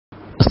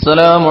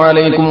السلام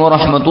عليكم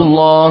ورحمة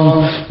الله.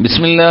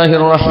 بسم الله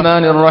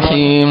الرحمن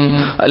الرحيم.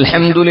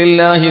 الحمد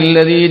لله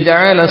الذي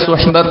جعل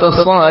صحبة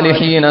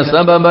الصالحين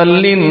سببا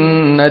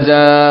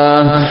للنجاة،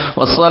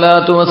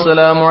 والصلاة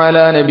والسلام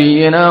على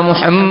نبينا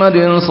محمد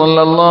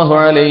صلى الله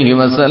عليه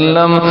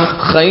وسلم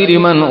خير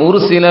من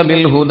أرسل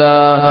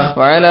بالهدى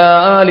وعلى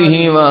آله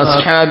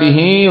وأصحابه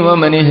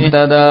ومن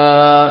اهتدى.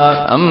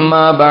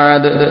 أما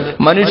بعد.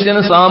 മനുഷ്യൻ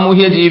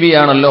സാമൂഹ്യ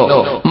ജീവിയാണല്ലോ.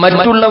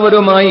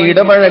 മറ്റുള്ളവരുമായി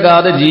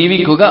ഇടപഴകാതെ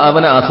ജീവിക്കുക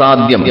അവന്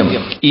അസാധ്യം.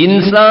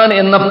 ഇൻസാൻ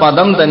എന്ന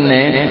പദം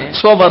തന്നെ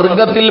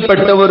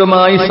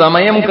സ്വവർഗത്തിൽപ്പെട്ടവരുമായി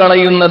സമയം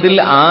കളയുന്നതിൽ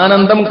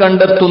ആനന്ദം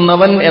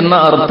കണ്ടെത്തുന്നവൻ എന്ന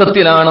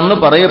അർത്ഥത്തിലാണെന്ന്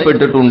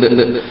പറയപ്പെട്ടിട്ടുണ്ട്.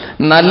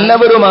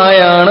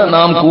 നല്ലവരുമായാണ്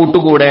നാം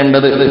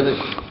കൂട്ടുകൂടേണ്ടത്.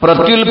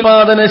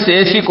 പ്രത്യുൽപാദന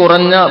ശേഷി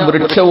കുറഞ്ഞ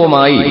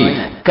വൃക്ഷവുമായി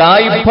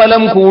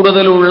കായ്ഫലം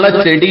കൂടുതലുള്ള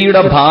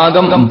ചെടിയുടെ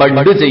ഭാഗം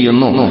ബഡ്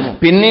ചെയ്യുന്നു.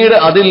 പിന്നീട്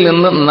അതിൽ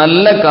നിന്ന്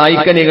നല്ല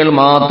കായ്ക്കനികൾ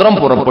മാത്രം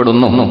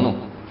പുറപ്പെടുന്നു.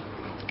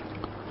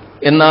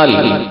 എന്നാൽ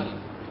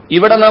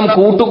ഇവിടെ നാം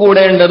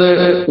കൂട്ടുകൂടേണ്ടത്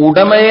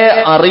ഉടമയെ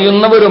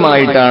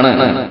അറിയുന്നവരുമായിട്ടാണ്.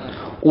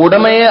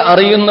 ഉടമയെ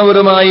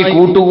അറിയുന്നവരുമായി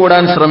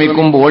കൂട്ടുകൂടാൻ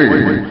ശ്രമിക്കുമ്പോൾ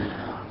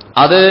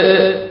അത്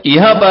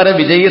ഇഹപര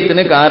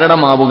വിജയത്തിന്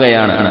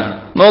കാരണമാവുകയാണ്.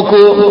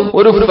 നോക്കൂ,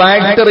 ഒരു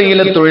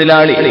ഫാക്ടറിയിലെ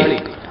തൊഴിലാളി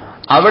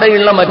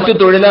അവിടെയുള്ള മറ്റു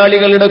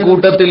തൊഴിലാളികളുടെ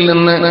കൂട്ടത്തിൽ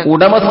നിന്ന്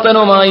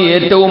ഉടമസ്ഥനുമായി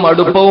ഏറ്റവും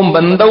അടുപ്പവും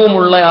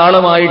ബന്ധവുമുള്ള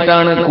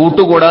ആളുമായിട്ടാണ്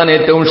കൂട്ടുകൂടാൻ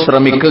ഏറ്റവും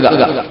ശ്രമിക്കുക.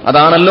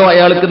 അതാണല്ലോ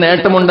അയാൾക്ക്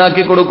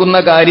നേട്ടമുണ്ടാക്കി കൊടുക്കുന്ന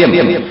കാര്യം.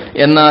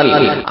 എന്നാൽ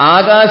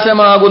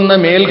ആകാശമാകുന്ന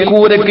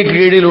മേൽക്കൂരയ്ക്ക്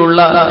കീഴിലുള്ള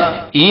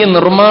ഈ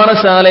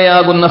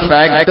നിർമ്മാണശാലയാകുന്ന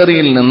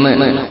ഫാക്ടറിയിൽ നിന്ന്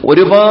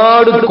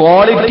ഒരുപാട്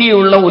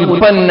ക്വാളിറ്റിയുള്ള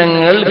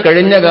ഉൽപ്പന്നങ്ങൾ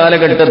കഴിഞ്ഞ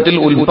കാലഘട്ടത്തിൽ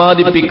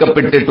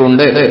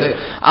ഉൽപ്പാദിപ്പിക്കപ്പെട്ടിട്ടുണ്ട്.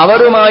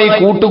 അവരുമായി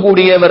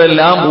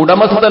കൂട്ടുകൂടിയവരെല്ലാം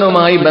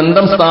ഉടമസ്ഥനുമായി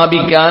ബന്ധം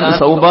സ്ഥാപിക്കാൻ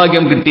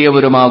സൗഭാഗ്യം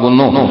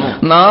കിട്ടിയവരുമാകുന്നു.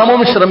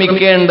 നാമും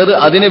ശ്രമിക്കേണ്ടത്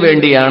അതിനു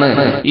വേണ്ടിയാണ്.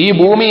 ഈ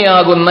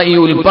ഭൂമിയാകുന്ന ഈ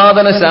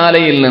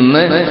ഉൽപാദനശാലയിൽ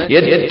നിന്ന്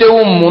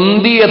ഏറ്റവും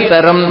മുന്തിയ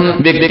തരം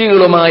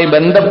വ്യക്തികളുമായി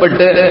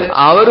ബന്ധപ്പെട്ട്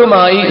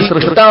അവരുമായി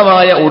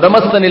സൃഷ്ടാവായ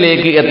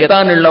ഉടമസ്ഥനിലേക്ക്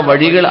എത്താനുള്ള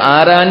വഴികൾ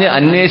ആരാഞ്ഞ്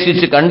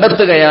അന്വേഷിച്ച്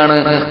കണ്ടെത്തുകയാണ്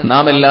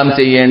നാം എല്ലാം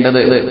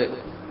ചെയ്യേണ്ടത്.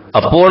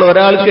 അപ്പോൾ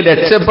ഒരാൾക്ക്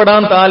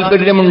രക്ഷപ്പെടാൻ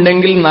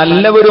താല്പര്യമുണ്ടെങ്കിൽ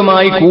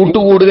നല്ലവരുമായി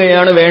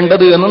കൂട്ടുകൂടുകയാണ്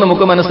വേണ്ടത് എന്ന്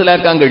നമുക്ക്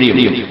മനസ്സിലാക്കാൻ കഴിയും.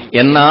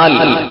 എന്നാൽ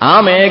ആ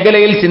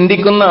മേഖലയിൽ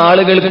ചിന്തിക്കുന്ന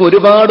ആളുകൾക്ക്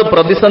ഒരുപാട്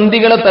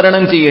പ്രതിസന്ധികളെ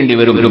തരണം ചെയ്യേണ്ടി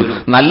വരും.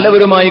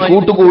 നല്ലവരുമായി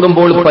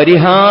കൂട്ടുകൂടുമ്പോൾ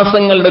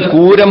പരിഹാസങ്ങളുടെ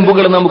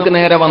കൂരമ്പുകൾ നമുക്ക്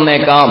നേരെ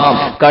വന്നേക്കാം,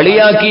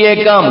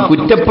 കളിയാക്കിയേക്കാം,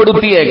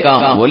 കുറ്റപ്പെടുത്തിയേക്കാം.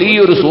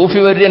 വലിയൊരു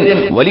സൂഫിവര്യൻ,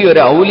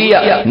 വലിയൊരു ഔലിയ,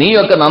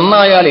 നീയൊക്കെ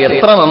നന്നായാൽ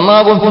എത്ര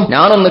നന്നാകും,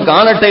 ഞാനൊന്ന്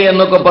കാണട്ടെ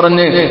എന്നൊക്കെ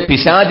പറഞ്ഞ്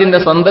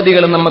പിശാചിന്റെ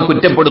സന്തതികൾ നമ്മെ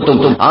കുറ്റപ്പെടുത്തും.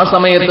 ആ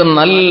സമയത്ത്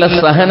നല്ല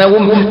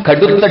സഹനവും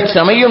കടുത്ത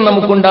ക്ഷമയും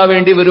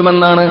നമുക്കുണ്ടാവേണ്ടി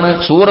വരുമെന്നാണ്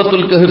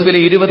സൂറത്തുൽ കഹ്ഫിലെ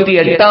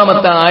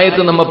 28-ാമത്തെ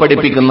ആയത്ത് നമ്മെ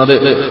പഠിപ്പിക്കുന്നത്.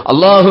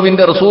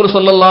 അള്ളാഹുവിന്റെ റസൂൽ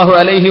സല്ലല്ലാഹു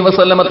അലൈഹി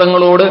വസല്ലമ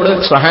തങ്ങളോട്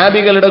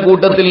സ്വഹാബികളുടെ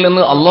കൂട്ടത്തിൽ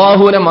നിന്ന്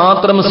അള്ളാഹുവിനെ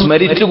മാത്രം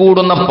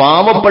സ്മരിച്ചുകൂടുന്ന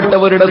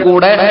പാവപ്പെട്ടവരുടെ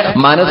കൂടെ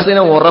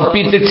മനസ്സിനെ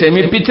ഉറപ്പിച്ച്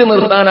ക്ഷമിപ്പിച്ച്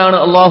നിർത്താനാണ്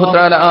അള്ളാഹു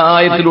തആല ആ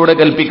ആയത്തിലൂടെ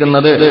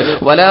കൽപ്പിക്കുന്നത്.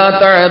 വലാ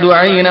തഅദു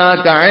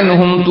ഐനാക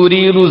അൻഹും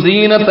തുരീദു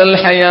സീനത്തൽ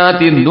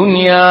ഹയാത്തിദ്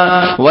ദുനിയാ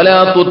വലാ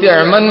തുതി'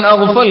 മൻ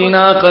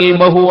അഗ്ഫൽനാ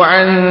ഖൽബഹു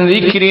അൻ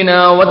ذكرنا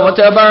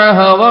واتبع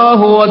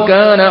هواه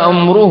وكان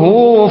امره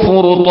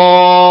فرطا.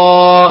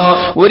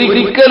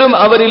 ഒരിക്കലും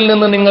അവരിൽ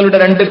നിന്ന് നിങ്ങളുടെ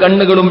രണ്ട്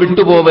കണ്ണുകളും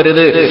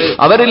വിട്ടുപോകരുത്.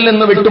 അവരിൽ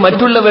നിന്ന് വിട്ടു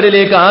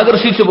മറ്റുള്ളവരിലേക്ക്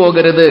ആകർഷിച്ചു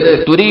പോകരുത്.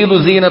 തുരീദു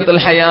സീനത്തൽ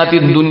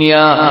ഹയാത്തിദ്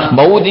ദുനിയാ,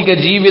 ഭൗതിക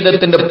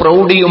ജീവിതത്തിന്റെ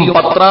പ്രൗഢിയും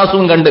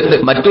പത്രാസും കണ്ട്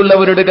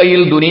മറ്റുള്ളവരുടെ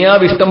കയ്യിൽ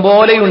ദുനിയാവ് ഇഷ്ടം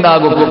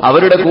പോലെയുണ്ടാകും.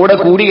 അവരുടെ കൂടെ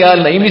കൂടിയാൽ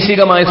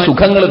നൈമിഷികമായ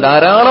സുഖങ്ങൾ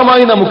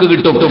ധാരാളമായി നമുക്ക്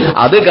കിട്ടും.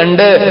 അത്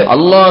കണ്ട്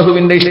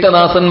അള്ളാഹുവിന്റെ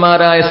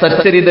ഇഷ്ടദാസന്മാരായ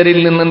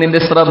സച്ചരിതരിൽ നിന്ന്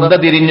നിന്റെ ശ്രദ്ധ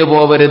തിരിഞ്ഞു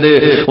പോവരുത്.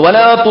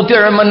 വലാ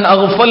തുതിഅ മൻ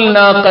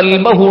അഗ്ഫൽനാ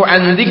ഖൽബഹു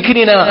അൻ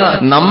ദിക്രിനാ,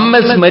 നമ്മെ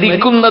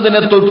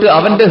സ്മരിക്കുന്നതിനെ തൊട്ട്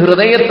അവന്റെ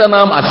ഹൃദയത്തെ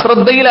നാം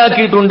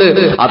അശ്രദ്ധയിലാക്കിയിട്ടുണ്ട്.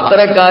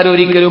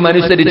 അത്തരക്കാരൊരിക്കലും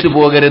അനുസരിച്ചു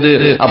പോകരുത്.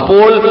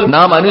 അപ്പോൾ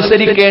നാം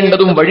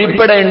അനുസരിക്കേണ്ടതും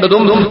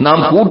വഴിപ്പെടേണ്ടതും നാം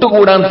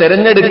കൂട്ടുകൂടാൻ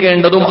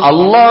തെരഞ്ഞെടുക്കേണ്ടതും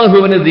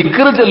അള്ളാഹുവിന്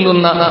ദിക്ർ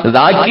ചൊല്ലുന്ന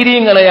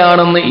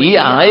ദാക്കിരീങ്ങളെയാണെന്ന് ഈ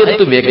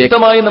ആയത്ത്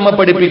വ്യക്തമായി നമ്മെ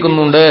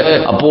പഠിപ്പിക്കുന്നുണ്ട്.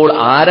 അപ്പോൾ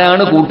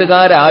ആരാണ്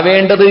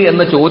കൂട്ടുകാരാവേണ്ടത്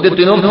എന്ന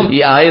ചോദ്യത്തിനും ഈ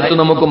ആയത്ത്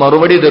നമുക്ക്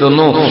മറുപടി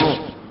തരുന്നു.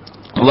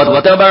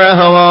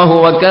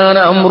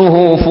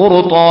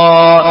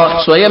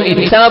 സ്വയം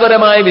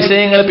ഇച്ഛാപരമായ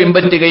വിഷയങ്ങൾ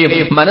പിൻപറ്റുകയും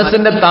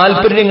മനസ്സിന്റെ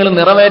താല്പര്യങ്ങൾ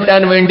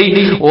നിറവേറ്റാൻ വേണ്ടി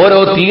ഓരോ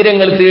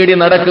തീരങ്ങൾ തേടി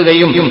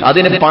നടക്കുകയും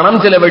അതിന് പണം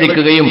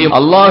ചെലവഴിക്കുകയും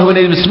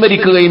അള്ളാഹുവിനെ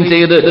വിസ്മരിക്കുകയും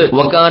ചെയ്ത്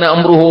വകാന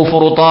അംറുഹു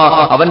ഫുറുതാ,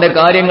 അവന്റെ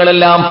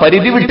കാര്യങ്ങളെല്ലാം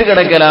പരിധി വിട്ട്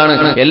കിടക്കലാണ്,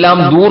 എല്ലാം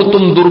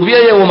ദൂർത്തും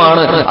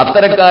ദുർവ്യയവുമാണ്.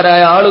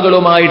 അത്തരക്കാരായ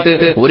ആളുകളുമായിട്ട്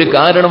ഒരു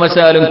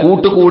കാരണവശാലും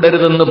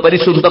കൂട്ടുകൂടരുതെന്ന്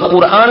പരിശുദ്ധ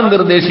ഖുർആൻ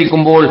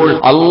നിർദ്ദേശിക്കുമ്പോൾ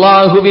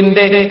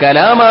അള്ളാഹുവിന്റെ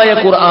കലാമായ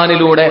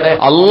ഖുർആനിലൂടെ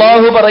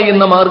അള്ളാഹു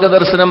പറയുന്ന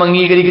മാർഗദർശനം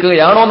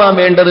അംഗീകരിക്കുകയാണോ നാം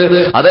വേണ്ടത്?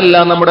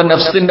 അതെല്ലാം നമ്മുടെ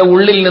നഫ്സിന്റെ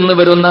ഉള്ളിൽ നിന്ന്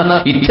വരുന്ന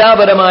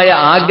ഇച്ഛാപരമായ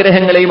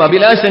ആഗ്രഹങ്ങളെയും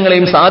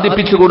അഭിലാഷങ്ങളെയും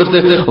സാധിപ്പിച്ചു കൊടുത്ത്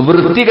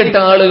വൃത്തികെട്ട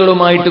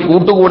ആളുകളുമായിട്ട്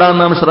കൂട്ടുകൂടാൻ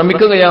നാം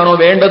ശ്രമിക്കുകയാണോ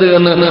വേണ്ടത്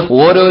എന്ന്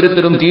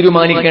ഓരോരുത്തരും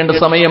തീരുമാനിക്കേണ്ട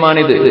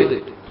സമയമാണിത്.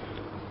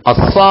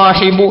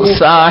 അസ്സാഹിബു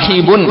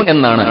സാഹിബുൻ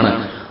എന്നാണ്.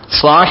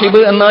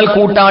 സാഹിബ് എന്നാൽ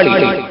കൂട്ടാളി,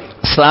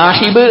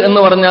 സാഹിബ് എന്ന്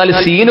പറഞ്ഞാൽ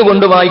സീന്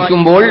കൊണ്ട്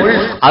വായിക്കുമ്പോൾ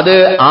അത്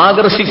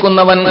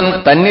ആകർഷിക്കുന്നവൻ,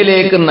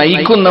 തന്നിലേക്ക്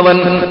നയിക്കുന്നവൻ,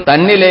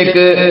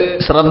 തന്നിലേക്ക്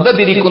ശ്രദ്ധ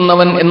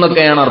തിരിക്കുന്നവൻ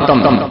എന്നൊക്കെയാണ് അർത്ഥം.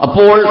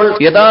 അപ്പോൾ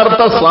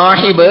യഥാർത്ഥ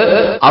സാഹിബ്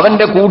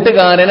അവന്റെ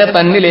കൂട്ടുകാരനെ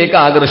തന്നിലേക്ക്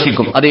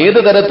ആകർഷിക്കും. അത് ഏത്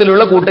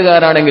തരത്തിലുള്ള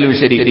കൂട്ടുകാരാണെങ്കിലും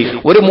ശരി.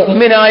 ഒരു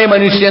മുഅ്മിനായ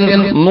മനുഷ്യൻ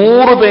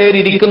 100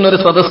 പേരിരിക്കുന്ന ഒരു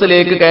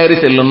സദസ്സിലേക്ക് കയറി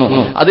ചെല്ലുന്നു.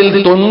 അതിൽ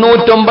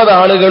 99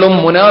 ആളുകളും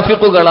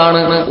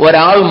മുനാഫിഖുകളാണ്,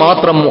 ഒരാൾ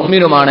മാത്രം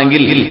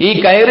മുഅ്മിനുമാണെങ്കിൽ ഈ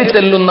കയറി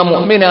ചെല്ലുന്ന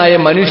മുഅ്മിനായ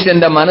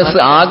മനുഷ്യന്റെ മനസ്സ്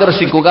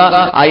ആകർഷിക്കുക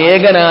ആ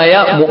ഏകനായ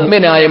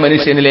മുഅ്മിനായ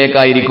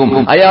മനുഷ്യനിലേക്കായിരിക്കും.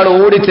 അയാൾ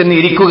ഓടിച്ചെന്ന്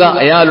ഇരിക്കുക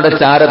അയാളുടെ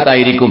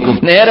ചാരത്തായിരിക്കും.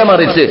 നേരെ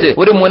മറിച്ച്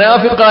ഒരു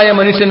മുനാഫിഖായ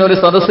മനുഷ്യൻ ഒരു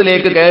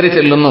സദസ്സിലേക്ക് കയറി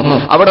ചെല്ലുന്നു.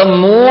 അവിടെ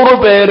 100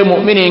 പേര്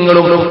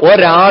മുഅ്മിനീങ്ങളും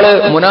ഒരാള്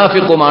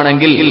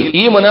മുനാഫിഖുമാണെങ്കിൽ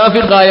ഈ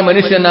മുനാഫിഖായ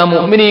മനുഷ്യൻ ആ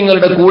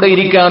മുഅ്മിനീങ്ങളുടെ കൂടെ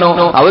ഇരിക്കാനോ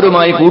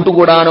അവരുമായി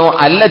കൂട്ടുകൂടാനോ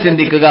അല്ല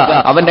ചിന്തിക്കുക.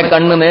 അവന്റെ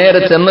കണ്ണ്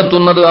നേരെ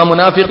ചെന്നെത്തുന്നത് ആ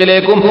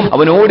മുനാഫിഖിലേക്കും,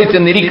 അവൻ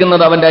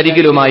ഓടിച്ചെന്നിരിക്കുന്നത് അവന്റെ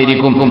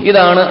അരികിലുമായിരിക്കും.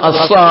 ഇതാണ്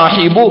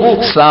അസ്സാഹിബു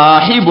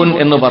സാഹിബുൻ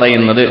എന്ന്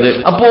പറയുന്നത്.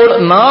 അപ്പോൾ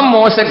നാം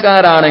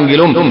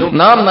മോശക്കാരാണെങ്കിലും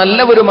നാം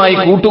നല്ലവരുമായി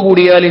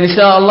കൂട്ടുകൂടിയാൽ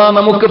ഇൻഷാ അല്ലാഹ്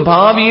നമുക്ക്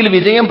ഭാവിയിൽ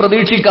വിജയം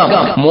പ്രതീക്ഷിക്കാം.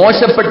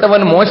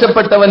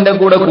 മോശപ്പെട്ടവന്റെ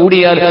കൂടെ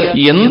കൂടിയാൽ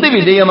എന്ത്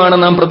വിജയമാണ്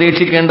നാം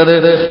പ്രതീക്ഷിക്കേണ്ടത്?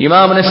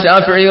 ഇമാം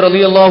ശാഫിഈ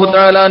റളിയല്ലാഹു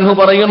തആല അൻഹു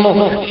പറയുന്നു,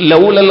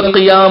 ലൗലൽ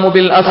ഖിയാമു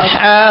ബിൽ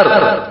അസ്ഹാർ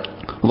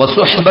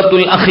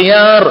വസുഹ്ബത്തുൽ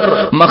അഖ്യാർ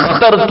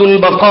മഖ്തർതുൽ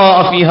ബഖാഅ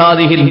ഫീ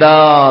ഹാദിഹി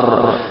ദാർ.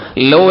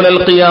 ലൗലൽ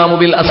ഖിയാമു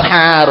ബിൽ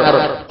അസ്ഹാർ,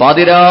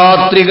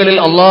 പാതിരാത്രികളിൽ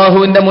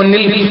അല്ലാഹുവിന്റെ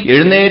മുന്നിൽ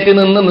എഴുന്നേറ്റ്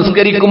നിന്ന്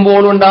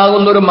നിസ്കരിക്കുമ്പോൾ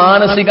ഉണ്ടാകുന്ന ഒരു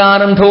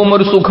മാനസികാനന്ദവും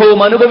ഒരു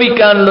സുഖവും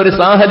അനുഭവിക്കാനുള്ള ഒരു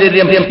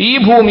സാഹചര്യം ഈ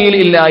ഭൂമിയിൽ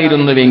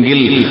ഇല്ലായിരുന്നുവെങ്കിൽ,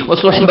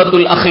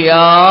 വസുഹ്ബത്തുൽ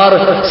അഖ്യാർ,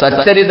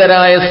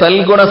 സച്ചരിതരായ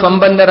സൽഗുണ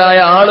സമ്പന്നരായ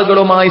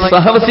ആളുകളുമായി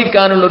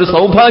സഹവസിക്കാനുള്ള ഒരു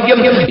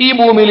സൗഭാഗ്യം ഈ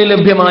ഭൂമിയിൽ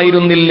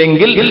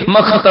ലഭ്യമായിരുന്നില്ലെങ്കിൽ,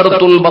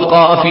 മഖ്തർതുൽ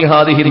ബഖാഅ ഫീ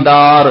ഹാദിഹി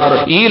ദാർ,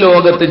 ഈ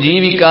ലോകത്ത്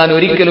ജീവിക്കാൻ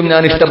ഒരിക്കലും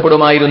ഞാൻ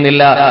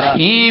ഇഷ്ടപ്പെടുമായിരുന്നില്ല.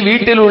 ഈ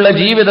വീട്ടിലുള്ള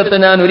ജീവിതത്തെ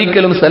ഞാൻ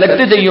ഒരിക്കലും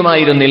സെലക്ട്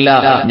ചെയ്യുമായിരുന്നില്ല.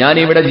 ഞാൻ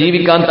ഇവിടെ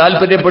ജീവിക്കാൻ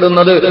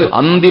താല്പര്യപ്പെടുന്നത്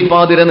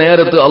അന്തിപ്പാതിര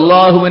നേരത്ത്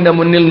അള്ളാഹുവിന്റെ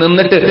മുന്നിൽ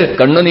നിന്നിട്ട്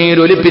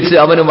കണ്ണുനീരൊലിപ്പിച്ച്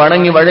അവന്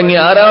വഴങ്ങി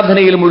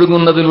ആരാധനയിൽ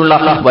മുഴുകുന്നതിലുള്ള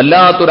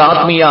വല്ലാത്തൊരു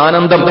ആത്മീയ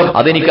ആനന്ദം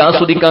അതെനിക്ക്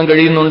ആസ്വദിക്കാൻ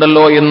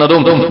കഴിയുന്നുണ്ടല്ലോ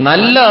എന്നതും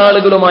നല്ല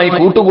ആളുകളുമായി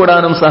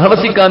കൂട്ടുകൂടാനും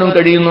സഹവസിക്കാനും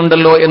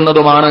കഴിയുന്നുണ്ടല്ലോ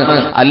എന്നതുമാണ്.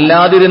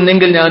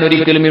 അല്ലാതിരുന്നെങ്കിൽ ഞാൻ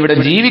ഒരിക്കലും ഇവിടെ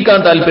ജീവിക്കാൻ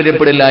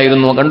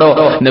താല്പര്യപ്പെടില്ലായിരുന്നു. കണ്ടോ,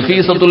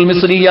 നഫീസത്തുൽ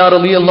മിസ്രിയ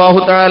റളിയല്ലാഹു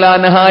തആല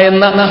അൻഹ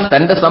എന്ന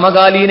തന്റെ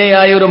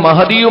സമകാലീനയായ ഒരു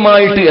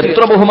മഹദിയുമായിട്ട്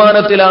എത്ര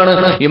ബഹുമാനത്തിലാണ്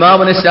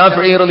ഇമാമുന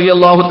ശാഫിഈ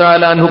റളിയല്ലാഹു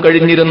തആല അൻഹു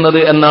കഴിഞ്ഞിരുന്നത്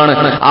എന്നാണ്.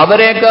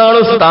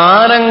 അവരെക്കാളും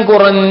സ്ഥാനം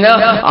കുറഞ്ഞ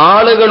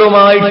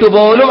ആളുകളുമായിട്ട്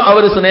പോലും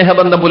അവർ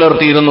സ്നേഹബന്ധം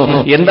പുലർത്തിയിരുന്നു.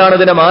 എന്താണ്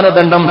ഇതിന്റെ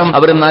മാനദണ്ഡം?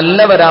 അവർ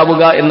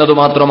നല്ലവരാവുക എന്നത്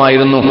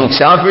മാത്രമായിരുന്നു.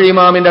 ശാഫിഈ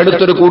ഇമാമിന്റെ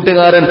അടുത്തൊരു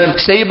കൂട്ടുകാരൻ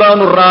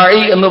ശൈബാനുർ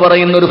റാഇ എന്ന്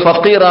പറയുന്ന ഒരു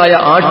ഫഖീറായ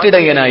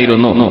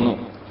ആട്ടിടയനായിരുന്നു.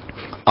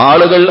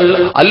 ആളുകൾ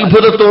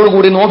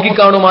അത്ഭുതത്തോടുകൂടി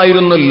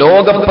നോക്കിക്കാണുമായിരുന്നു.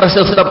 ലോക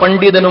പ്രശസ്ത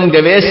പണ്ഡിതനും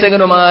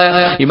ഗവേഷകനുമായ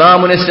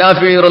ഇമാമുന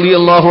ശാഫിഈ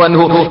റളിയല്ലാഹു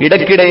അൻഹു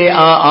ഇടയ്ക്കിടെ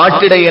ആ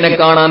ആട്ടിടയനെ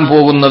കാണാൻ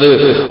പോകുന്നത്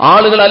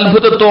ആളുകൾ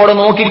അത്ഭുതത്തോടെ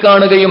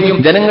നോക്കിക്കാണുകയും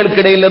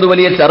ജനങ്ങൾക്കിടയിൽ അത്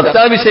വലിയ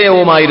ചർച്ചാ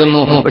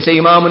വിഷയവുമായിരുന്നു. പക്ഷേ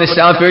ഇമാമുന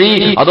ശാഫിഈ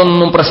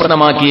അതൊന്നും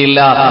പ്രശ്നമാക്കിയില്ല.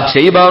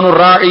 ശൈബാനുർ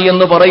റാഇ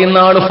എന്ന് പറയുന്ന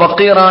ആൾ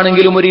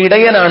ഫഖീറാണെങ്കിലും ഒരു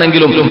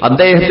ഇടയനാണെങ്കിലും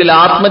അദ്ദേഹത്തിൽ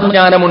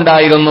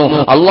ആത്മജ്ഞാനമുണ്ടായിരുന്നു.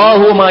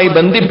 അള്ളാഹുവുമായി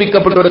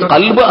ബന്ധിപ്പിക്കപ്പെട്ട ഒരു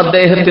ഖൽബ്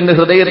അദ്ദേഹത്തിന്റെ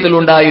ഹൃദയത്തിൽ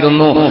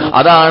ഉണ്ടായിരുന്നു.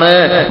 അതാണ്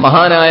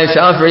മഹാനായ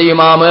ശാഫിഈ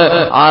ഇമാം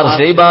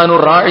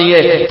ശൈബാനുർ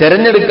റാഇയെ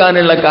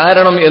തെരഞ്ഞെടുക്കാനുള്ള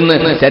കാരണം എന്ന്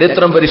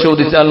ചരിത്രം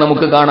പരിശോധിച്ചാൽ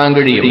നമുക്ക് കാണാൻ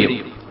കഴിയും.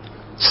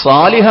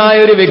 സാലിഹായ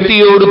ഒരു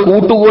വ്യക്തിയോട്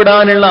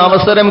കൂട്ടുകൂടാനുള്ള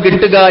അവസരം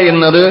കിട്ടുക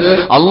എന്നത്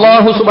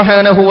അല്ലാഹു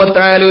സുബ്ഹാനഹു വ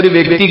തആല ഒരു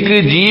വ്യക്തിക്ക്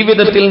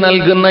ജീവിതത്തിൽ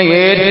നൽകുന്ന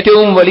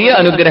ഏറ്റവും വലിയ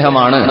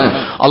അനുഗ്രഹമാണ്.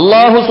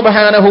 അല്ലാഹു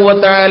സുബ്ഹാനഹു വ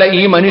തആല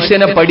ഈ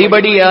മനുഷ്യനെ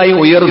പടിപടിയായി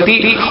ഉയർത്തി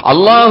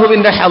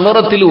അല്ലാഹുവിന്റെ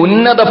ഹളറത്തിൽ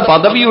ഉന്നത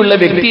പദവിയുള്ള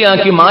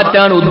വ്യക്തിയാക്കി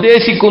മാറ്റാൻ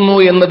ഉദ്ദേശിക്കുന്നു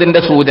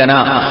എന്നതിന്റെ സൂചന.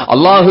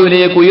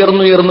 അല്ലാഹുവിലേക്ക്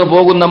ഉയർന്നുയർന്നു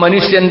പോകുന്ന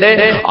മനുഷ്യന്റെ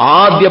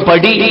ആദ്യ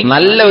പടി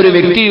നല്ല ഒരു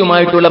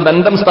വ്യക്തിയുമായിട്ടുള്ള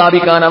ബന്ധം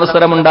സ്ഥാപിക്കാൻ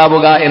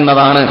അവസരമുണ്ടാവുക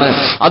എന്നതാണ്.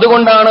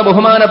 അതുകൊണ്ടാണ്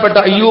ബഹുമാനപ്പെട്ട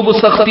അയ്യൂബ്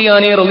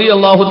സഖ്തിയാനി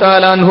റളിയല്ലാഹു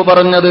തആല അൻഹു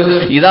പറഞ്ഞത്,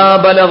 ഇദാ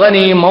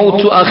ബലഗനി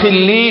മൗതു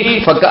അഖില്ലി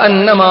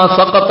ഫകഅന്നമാ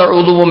സഖത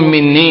ഉദുവും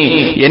മിന്നി.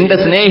 എന്റെ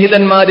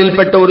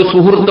സ്നേഹിതന്മാരിൽപ്പെട്ട ഒരു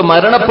സുഹൃത്ത്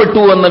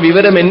മരണപ്പെട്ടു എന്ന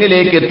വിവരം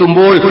എന്നിലേക്ക്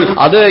എത്തുമ്പോൾ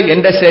അത്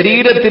എന്റെ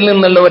ശരീരത്തിൽ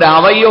നിന്നുള്ള ഒരു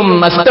അവയവം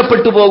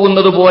നഷ്ടപ്പെട്ടു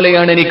പോകുന്നത്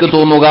പോലെയാണ് എനിക്ക്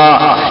തോന്നുക.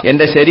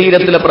 എന്റെ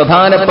ശരീരത്തിലെ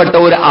പ്രധാനപ്പെട്ട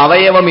ഒരു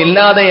അവയവം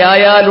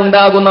ഇല്ലാതെയായാൽ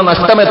ഉണ്ടാകുന്ന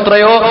നഷ്ടം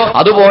എത്രയോ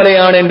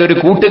അതുപോലെയാണ് എന്റെ ഒരു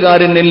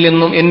കൂട്ടുകാരൻ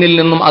എന്നിൽ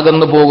നിന്നും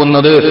അകന്നു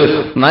പോകുന്നത്.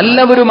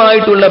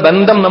 നല്ലവരുമായിട്ടുള്ള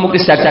ബന്ധം നമുക്ക്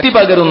ശക്തി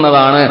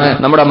പകരുന്നതാണ്.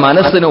 നമ്മുടെ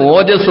മനസ്സിന്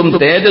ഓജസ്സും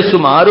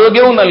തേജസ്സും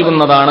ആരോഗ്യവും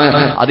നൽകുന്നതാണ്.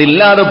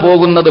 അതില്ലാതെ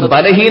പോകുന്നത്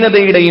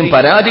ബലഹീനതയുടെയും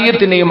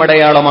പരാജയത്തിന്റെയും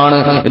അടയാളമാണ്.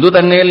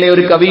 ഇതുതന്നെയല്ലേ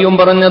ഒരു കവിയും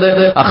പറഞ്ഞത്,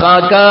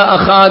 അഖാക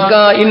അഖാക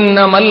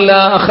ഇന്നമല്ല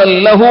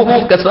അഖല്ലഹു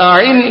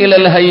കസാഇൻ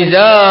ഇലൽ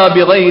ഹൈജാ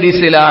ബിഗൈരി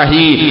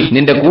സിലാഹി.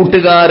 നിന്റെ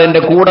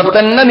കൂട്ടുകാരന്റെ കൂടെ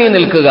തന്നെ നീ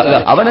നിൽക്കുക,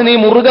 അവനെ നീ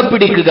മുറുകെ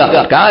പിടിക്കുക.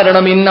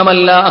 കാരണം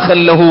ഇന്നമല്ല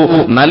അഖല്ലഹു,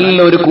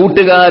 നല്ലൊരു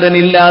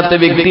കൂട്ടുകാരനില്ലാത്ത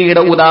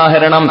വ്യക്തിയുടെ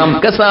ഉദാഹരണം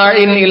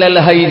കസാഇൻ ഇലൽ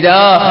ഹൈജാ,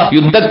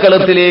 യുദ്ധ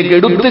യുദ്ധക്കളത്തിലേക്ക്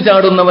എടുത്തു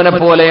ചാടുന്നവനെ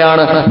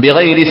പോലെയാണ്.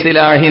 ബിഗൈരി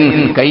സിലാഹിൻ,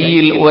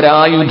 കയ്യിൽ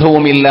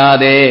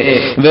ഒരായുധവുമില്ലാതെ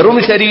വെറും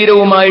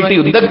ശരീരവുമായിട്ട്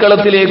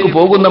യുദ്ധക്കളത്തിലേക്ക്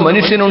പോകുന്ന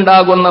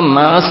മനുഷ്യനുണ്ടാകുന്ന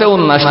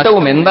നാശവും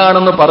നഷ്ടവും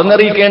എന്താണെന്ന്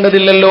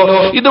പറഞ്ഞറിയിക്കേണ്ടതില്ലല്ലോ.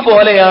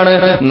 ഇതുപോലെയാണ്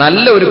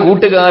നല്ല ഒരു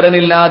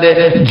കൂട്ടുകാരനില്ലാതെ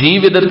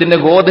ജീവിതത്തിന്റെ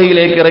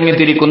ഗോധയിലേക്ക്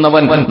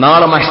ഇറങ്ങിത്തിരിക്കുന്നവൻ,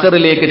 നാളെ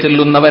മഹ്ശറിലേക്ക്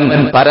ചെല്ലുന്നവൻ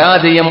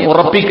പരാജയം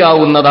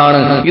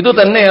ഉറപ്പിക്കാവുന്നതാണ്.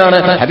 ഇതുതന്നെയാണ്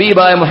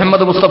ഹബീബായ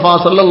മുഹമ്മദ് മുസ്തഫ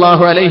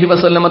സല്ലല്ലാഹു അലൈഹി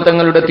വസല്ലമ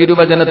തങ്ങളുടെ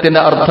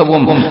തിരുവചനത്തിന്റെ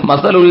അർത്ഥവും.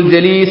 മസലുൽ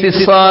ജലീസി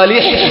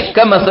സാലിഹ്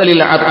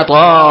കമസലിൽ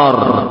അത്താർ.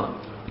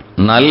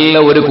 നല്ല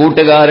ഒരു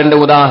കൂട്ടുകാരന്റെ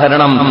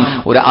ഉദാഹരണം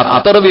ഒരു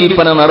അത്തർ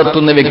വിൽപ്പന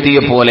നടത്തുന്ന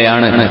വ്യക്തിയെ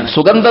പോലെയാണ്.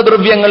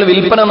 സുഗന്ധദ്രവ്യങ്ങൾ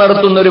വിൽപ്പന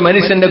നടത്തുന്ന ഒരു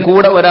മനുഷ്യന്റെ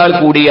കൂടെ ഒരാൾ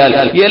കൂടിയാൽ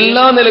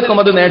എല്ലാ നിലക്കും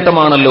അത്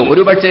നേട്ടമാണല്ലോ.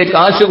 ഒരുപക്ഷെ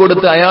കാശ്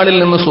കൊടുത്ത് അയാളിൽ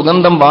നിന്ന്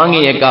സുഗന്ധം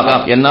വാങ്ങിയേക്കാം,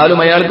 എന്നാലും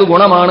അയാൾക്ക്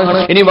ഗുണമാണ്.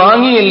 ഇനി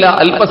വാങ്ങിയില്ല,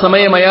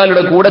 അല്പസമയം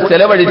അയാളുടെ കൂടെ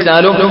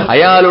ചെലവഴിച്ചാലും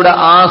അയാളുടെ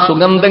ആ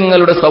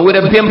സുഗന്ധങ്ങളുടെ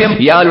സൗരഭ്യം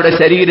ഇയാളുടെ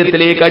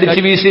ശരീരത്തിലേക്ക് അടിച്ചു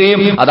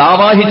വീശുകയും അത്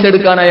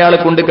ആവാഹിച്ചെടുക്കാൻ അയാളെ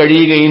കൊണ്ട്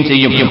കഴിയുകയും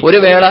ചെയ്യും. ഒരു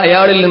വേള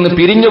അയാളിൽ നിന്ന്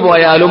പിരിഞ്ഞു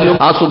പോയാലും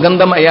ആ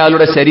സുഗന്ധം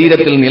അയാളുടെ ശരീരത്തിൽ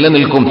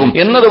നിലനിൽക്കും.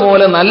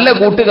 എന്നതുപോലെ നല്ല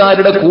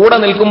കൂട്ടുകാരുടെ കൂടെ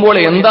നിൽക്കുമ്പോൾ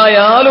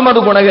എന്തായാലും അത്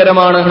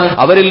ഗുണകരമാണ്.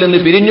 അവരിൽ നിന്ന്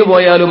പിരിഞ്ഞു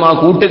പോയാലും ആ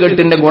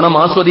കൂട്ടുകെട്ടിന്റെ ഗുണം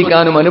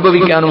ആസ്വദിക്കാനും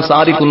അനുഭവിക്കാനും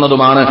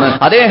സാധിക്കുന്നതുമാണ്.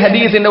 അതേ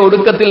ഹദീസിന്റെ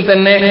ഒടുക്കത്തിൽ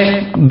തന്നെ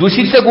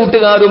ദുഷിച്ച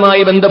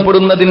കൂട്ടുകാരുമായി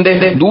ബന്ധപ്പെടുന്നതിന്റെ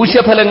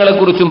ദൂഷ്യഫലങ്ങളെ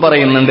കുറിച്ചും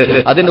പറയുന്നുണ്ട്.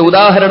 അതിന്റെ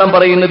ഉദാഹരണം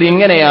പറയുന്നത്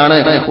ഇങ്ങനെയാണ്.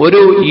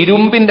 ഒരു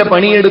ഇരുമ്പിന്റെ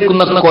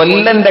പണിയെടുക്കുന്ന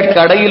കൊല്ലന്റെ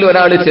കടയിൽ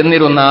ഒരാൾ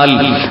ചെന്നിരുന്നാൽ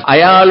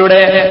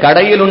അയാളുടെ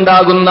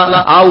കടയിലുണ്ടാകുന്ന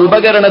ആ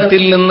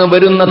ഉപകരണത്തിൽ നിന്ന്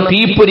വരുന്ന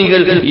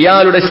തീപ്പൊരികൾ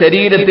ഇയാളുടെ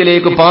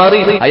ശരീരത്തിലേക്ക് പാറി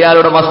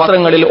അയാളുടെ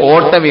വസ്ത്രങ്ങളിൽ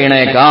ഓട്ട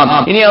വീണേക്കാം.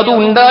 ഇനി അത്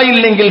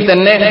ഉണ്ടായില്ലെങ്കിൽ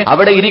തന്നെ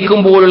അവിടെ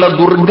ഇരിക്കുമ്പോഴുള്ള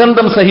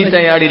ദുർഗന്ധം സഹിച്ച്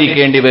അയാൾ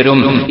ഇരിക്കേണ്ടി വരും.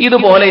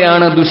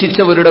 ഇതുപോലെയാണ്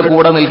ദുഷിച്ചവരുടെ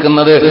കൂടെ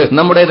നിൽക്കുന്നത്.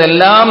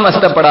 നമ്മുടേതെല്ലാം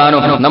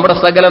നഷ്ടപ്പെടാനും നമ്മുടെ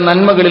സകല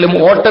നന്മകളിലും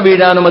ഓട്ട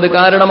വീഴാനും അത്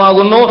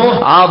കാരണമാകുന്നു.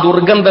 ആ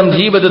ദുർഗന്ധം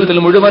ജീവിതത്തിൽ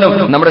മുഴുവനും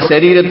നമ്മുടെ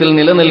ശരീരത്തിൽ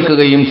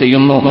നിലനിൽക്കുകയും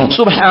ചെയ്യുന്നു.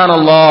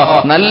 സുബ്ഹാനല്ലാഹ്,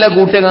 നല്ല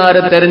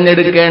കൂട്ടുകാരെ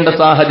തെരഞ്ഞെടുക്കേണ്ട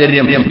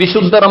സാഹചര്യം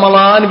വിശുദ്ധ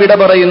റമളാൻ വിട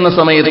പറയുന്ന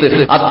സമയത്ത്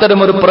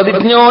അത്തരമൊരു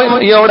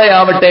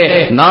പ്രതിജ്ഞയോടെയാവട്ടെ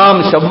നാം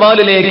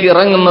ശവ്വാലിലേക്ക്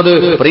ഇറങ്ങുന്നത്.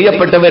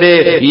 പ്രിയപ്പെട്ടവരെ,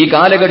 ഈ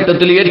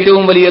കാലഘട്ടത്തിൽ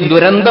ഏറ്റവും വലിയ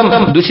ദുരന്തം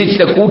ദുഷിച്ച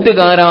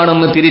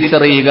കൂട്ടുകാരാണെന്ന്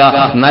തിരിച്ചറിയുക.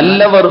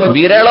 നല്ലവർ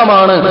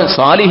വിരളമാണ്,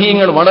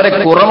 സാലിഹീങ്ങൾ വളരെ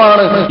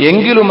കുറവാണ്.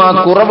 എങ്കിലും ആ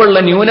കുറവുള്ള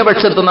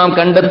ന്യൂനപക്ഷത്ത് നാം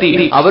കണ്ടെത്തി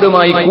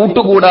അവരുമായി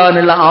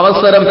കൂട്ടുകൂടാനുള്ള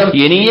അവസരം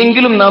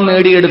ഇനിയെങ്കിലും നാം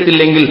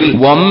നേടിയെടുത്തില്ലെങ്കിൽ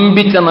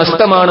വമ്പിച്ച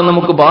നഷ്ടമാണ്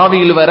നമുക്ക്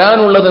ഭാവിയിൽ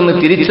വരാനുള്ളതെന്ന്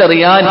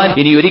തിരിച്ചറിയാൻ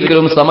ഇനി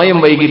ഒരിക്കലും സമയം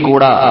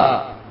വൈകിക്കൂടാ.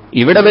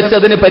 ഇവിടെ വെച്ച്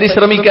അതിന്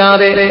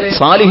പരിശ്രമിക്കാതെ,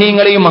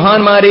 സാലിഹീങ്ങളെയും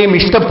മഹാന്മാരെയും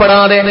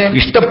ഇഷ്ടപ്പെടാതെ,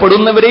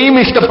 ഇഷ്ടപ്പെടുന്നവരെയും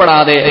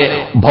ഇഷ്ടപ്പെടാതെ,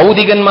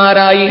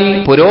 ഭൗതികന്മാരായി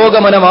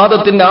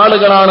പുരോഗമനവാദത്തിന്റെ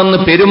ആളുകളാണെന്ന്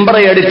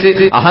പെരുമ്പറയടിച്ച്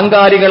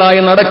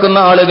അഹങ്കാരികളായി നടക്കുന്ന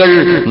ആളുകൾ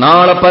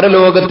നാളെ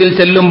പരലോകത്തിൽ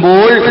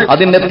ചെല്ലുമ്പോൾ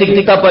അതിന്റെ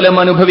തിക്തഫലം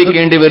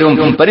അനുഭവിക്കേണ്ടി വരും.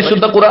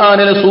 പരിശുദ്ധ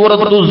ഖുർആനിലെ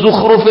സൂറത്തു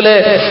സുഖ്റുഫിലെ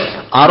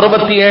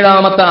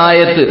 67-ാമത്തെ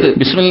ആയത്ത്,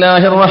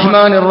 ബിസ്മില്ലാഹിർ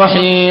റഹ്മാനിർ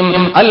റഹീം,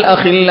 അൽ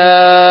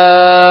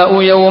അഖില്ലാഉ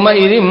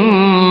യൗമഇദിൻ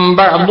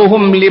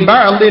ബഅ്ദുഹും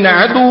ലിബഅ്ദിൻ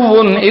അദു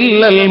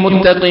ഇല്ലൽ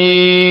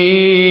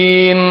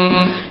മുത്തഖീൻ.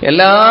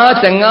 എല്ലാ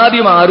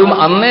ചങ്ങാതിമാരും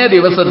അന്നേ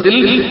ദിവസത്തിൽ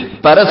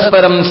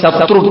പരസ്പരം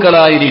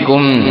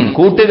ശത്രുക്കളായിരിക്കും.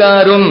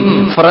 കൂട്ടുകാരും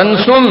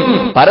ഫ്രണ്ട്സും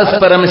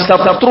പരസ്പരം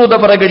ശത്രുത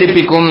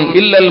പ്രകടിപ്പിക്കും.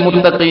 ഇല്ലൽ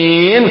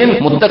മുത്തഖീൻ,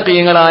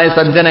 മുത്തഖീങ്ങളായ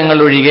സജ്ജനങ്ങൾ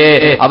ഒഴികെ.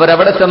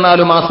 അവരവിടെ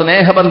ചെന്നാലും ആ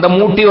സ്നേഹബന്ധം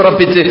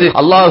ഊട്ടിയുറപ്പിച്ച്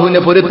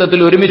അള്ളാഹുവിന്റെ പൊരുത്തത്തിൽ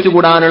ഒരുമിച്ച്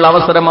കൂടാനുള്ള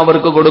അവസരം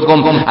അവർക്ക്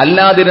കൊടുക്കും.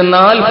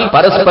 അല്ലാതിരുന്നാൽ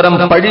പരസ്പരം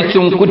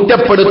പഴിച്ചും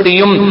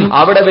കുറ്റപ്പെടുത്തിയും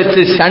അവിടെ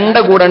വെച്ച് ശണ്ട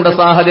കൂടേണ്ട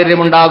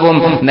സാഹചര്യമുണ്ടാകും.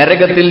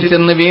 നരകത്തിൽ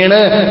ചെന്ന് വീണ്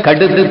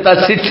കടുത്ത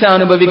ശിക്ഷ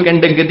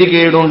അനുഭവിക്കേണ്ട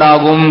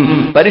ഗതികേടുണ്ടാകും.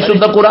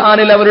 പരിശുദ്ധ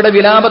ഖുർആനിൽ അവരുടെ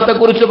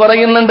വിലാപത്തെക്കുറിച്ച്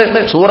പറയുന്നുണ്ട്.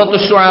 സൂറത്തു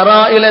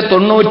ശുഅറായിലെ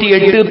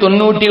 98,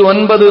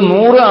 99,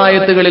 100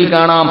 ആയത്തുകളിൽ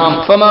കാണാം.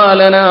 ഫമാ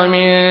ലനാ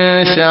മിൻ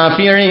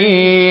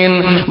ശാഫിഈൻ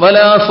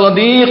വലാ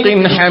സദീഖിൻ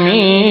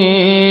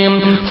ഹമീം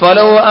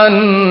ഫലൗ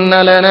അന്ന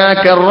ലനാ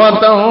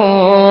കറതൻ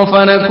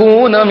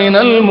ഫനകൂന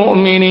മിനൽ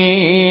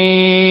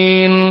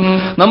മുഅ്മിനീൻ.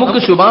 നമുക്ക്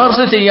ശുപാർശ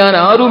ചെയ്യാൻ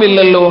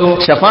ആരുമില്ലല്ലോ,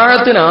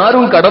 ശഫാഅത്തിന്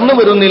ആരും കടന്നു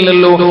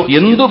വരുന്നില്ലല്ലോ,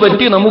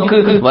 എന്തുപറ്റി നമുക്ക്?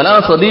 വലാ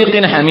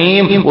സദീഖിൻ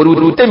ഹമീം, ഒരു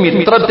ഉറ്റ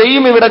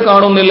മിത്രത്തെയും ഇവിടെ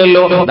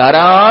കാണുന്നില്ലല്ലോ.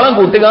 ധാരാളം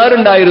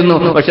കൂട്ടുകാരുണ്ടായിരുന്നു,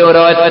 പക്ഷെ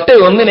ഒരൊറ്റ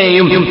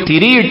ഒന്നിനെയും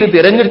തിരിയിട്ട്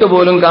തിരഞ്ഞിട്ട്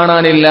പോലും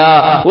കാണാനില്ല.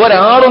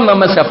 ഒരാളും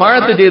നമ്മെ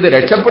ശഫാഅത്ത് ചെയ്ത്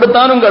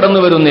രക്ഷപ്പെടുത്താനും കടന്നു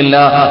വരുന്നില്ല.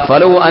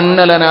 ഫലൗ അന്ന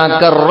ലനാ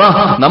കറ,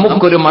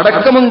 നമുക്കൊരു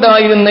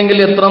മടക്കമുണ്ടായിരുന്നെങ്കിൽ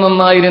എത്ര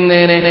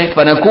നന്നായിരുന്നേനെ.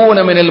 ഫനകൂന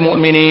മിനൽ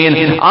മുഅ്മിനീൻ,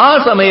 ആ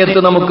സമയത്ത്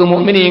നമുക്ക്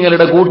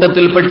മുഅ്മിനീങ്ങളുടെ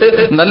കൂട്ടത്തിൽപ്പെട്ട്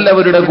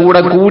നല്ലവരുടെ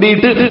കൂടെ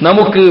കൂടിയിട്ട്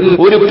നമുക്ക്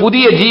ഒരു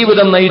പുതിയ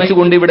ജീവിതം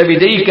നയിച്ചുകൊണ്ട് ഇവിടെ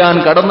വിജയിക്കാൻ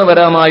കടന്നു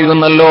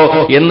വരാമായിരുന്നല്ലോ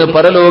എന്ന്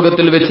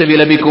പരലോകത്തിൽ വെച്ച്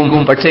വിലപിക്കും.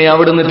 പക്ഷേ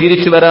അവിടുന്ന്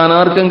തിരിച്ചു വരാൻ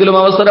ആർക്കെങ്കിലും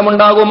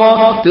അവസരമുണ്ടാകുമോ?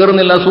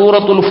 തീർന്നില്ല.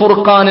 സൂറത്തുൽ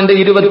ഫുർഖാനിന്റെ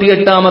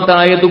 28-ാമത്തെ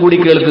ആയത്ത് കൂടി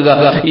കേൾക്കുക.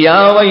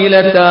 യാ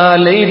വൈലതാ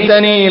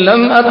ലൈതനി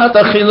ലം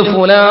അത്തഖിദ്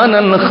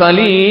ഫുലാനൻ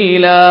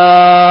ഖലീലാ,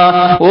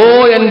 ഓ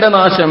എന്റെ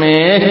നാശമേ,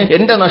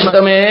 എന്റെ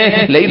നഷ്ടമേ,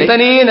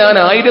 ലൈതനി, ഞാൻ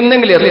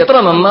ആയിരുന്നെങ്കിൽ എത്ര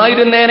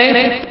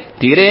നന്നായിരുന്നേനെ.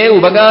 തീരെ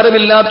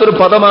ഉപകാരമില്ലാത്തൊരു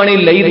പദമാണ് ഈ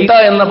ലൈത്ത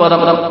എന്ന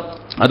പദം.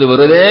 അത്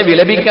വെറുതെ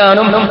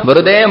വിലപിക്കാനും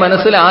വെറുതെ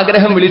മനസ്സിൽ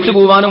ആഗ്രഹം വിളിച്ചു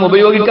പോവാനും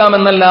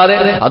ഉപയോഗിക്കാമെന്നല്ലാതെ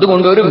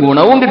അതുകൊണ്ട് ഒരു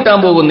ഗുണവും കിട്ടാൻ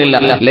പോകുന്നില്ല.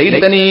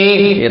 ലൈതനീ,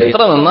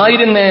 എത്ര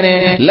നന്നായിരുന്നേനെ,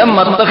 ലം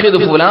അത്തഖിദ്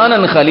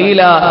ഫുലാനൻ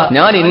ഖലീല,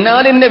 ഞാൻ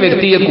ഇന്നാലിന്റെ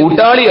വ്യക്തിയെ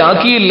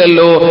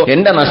കൂട്ടാളിയാക്കിയില്ലല്ലോ,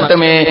 എന്റെ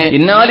നഷ്ടമേ.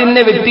 ഇന്നാലിന്ന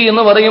വ്യക്തി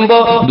എന്ന് പറയുമ്പോ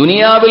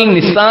ദുനിയാവിൽ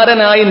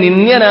നിസ്സാരനായി,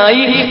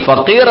 നിന്ദ്യനായി,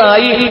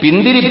 ഫക്കീറായി,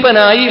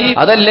 പിന്തിരിപ്പനായി,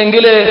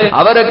 അതല്ലെങ്കിൽ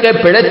അവരൊക്കെ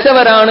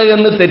പിഴച്ചവരാണ്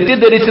എന്ന്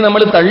തെറ്റിദ്ധരിച്ച്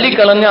നമ്മൾ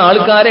തള്ളിക്കളഞ്ഞ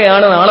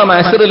ആൾക്കാരെയാണ് നാളെ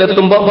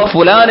മഹ്ശറിലെത്തുമ്പോ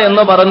ഫുലാൻ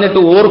എന്ന് പറഞ്ഞിട്ട്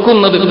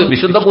ഓർക്കുന്നത്.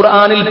 വിശുദ്ധ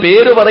ഖുർആനിൽ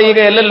പേര്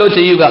പറയുകയല്ലല്ലോ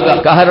ചെയ്യുക.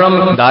 കാരണം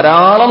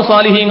ധാരാളം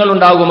സാലിഹീങ്ങൾ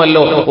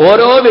ഉണ്ടാകുമല്ലോ.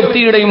 ഓരോ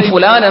വ്യക്തിയുടെയും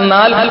ഫുലാൻ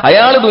എന്നാൽ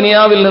അയാൾ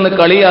ദുനിയാവിൽ നിന്ന്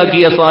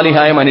കളിയാക്കിയ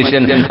സാലിഹായ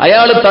മനുഷ്യൻ,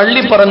 അയാൾ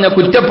തള്ളിപ്പറഞ്ഞ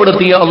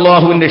കുറ്റപ്പെടുത്തിയ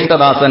അള്ളാഹുവിന്റെ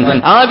ഇഷ്ടദാസൻ.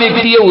 ആ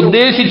വ്യക്തിയെ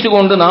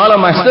ഉദ്ദേശിച്ചുകൊണ്ട് നാളെ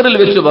മഹ്ശറിൽ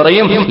വെച്ച്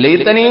പറയും,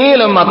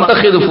 ലൈതനീലം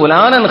അത്തഖിദ്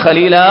ഫുലാനൻ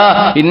ഖലീല,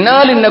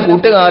 ഇന്നാലിന്ന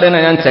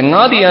കൂട്ടുകാരനെ ഞാൻ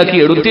ചങ്ങാതിയാക്കി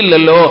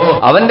എടുത്തില്ലല്ലോ,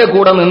 അവന്റെ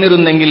കൂടെ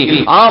നിന്നിരുന്നെങ്കിൽ,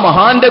 ആ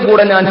മഹാന്റെ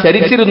കൂടെ ഞാൻ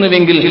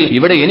ചരിച്ചിരുന്നുവെങ്കിൽ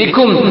ഇവിടെ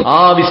എനിക്കും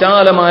ആ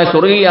വിശാലമായ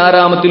സ്വർഗീയ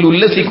ആരാമത്തിൽ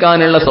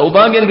ഉല്ലസിക്കാനുള്ള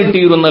സൗഭാഗ്യം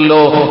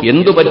കിട്ടിയിരുന്നല്ലോ,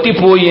 എന്തു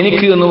പറ്റിപ്പോയി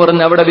എനിക്ക് എന്ന്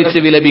പറഞ്ഞ് അവിടെ വെച്ച്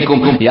വിലപിക്കും.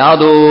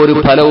 യാതൊരു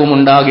ഫലവും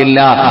ഉണ്ടാകില്ല.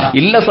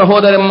 ഇല്ല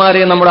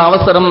സഹോദരന്മാരെ, നമ്മുടെ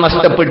അവസരം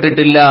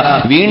നഷ്ടപ്പെട്ടിട്ടില്ല.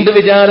 വീണ്ടും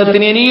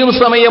വിചാരത്തിന് ഇനിയും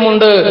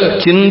സമയമുണ്ട്.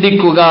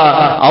 ചിന്തിക്കുക.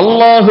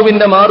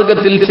 അള്ളാഹുവിന്റെ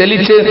മാർഗത്തിൽ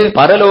ചലിച്ച്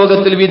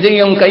പരലോകത്തിൽ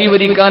വിജയം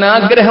കൈവരിക്കാൻ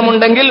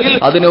ആഗ്രഹമുണ്ടെങ്കിൽ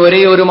അതിന്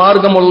ഒരേ ഒരു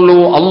മാർഗമുള്ളൂ,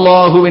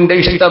 അള്ളാഹുവിന്റെ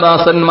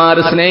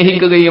ഇഷ്ടദാസന്മാരെ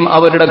സ്നേഹിക്കുകയും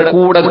അവരുടെ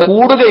കൂടെ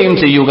കൂടുകയും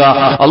ചെയ്യുക.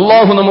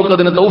 അള്ളാഹു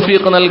നമുക്കതിന്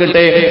തൗഫീഖ്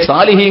നൽകട്ടെ.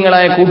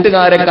 സാലിഹീങ്ങളായ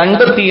കൂട്ടുകാരെ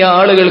കണ്ടെത്തിയ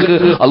ആളുകൾക്ക്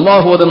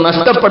അള്ളാഹു അത്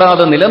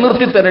നഷ്ടപ്പെടാതെ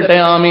നിലനിർത്തി തരട്ടെ.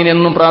 ആമീൻ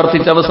എന്നും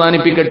പ്രാർത്ഥിച്ച്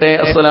അവസാനിപ്പിക്കട്ടെ.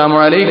 അസ്സലാമു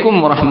അലൈക്കും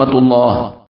വറഹ്മത്തുള്ളാഹി.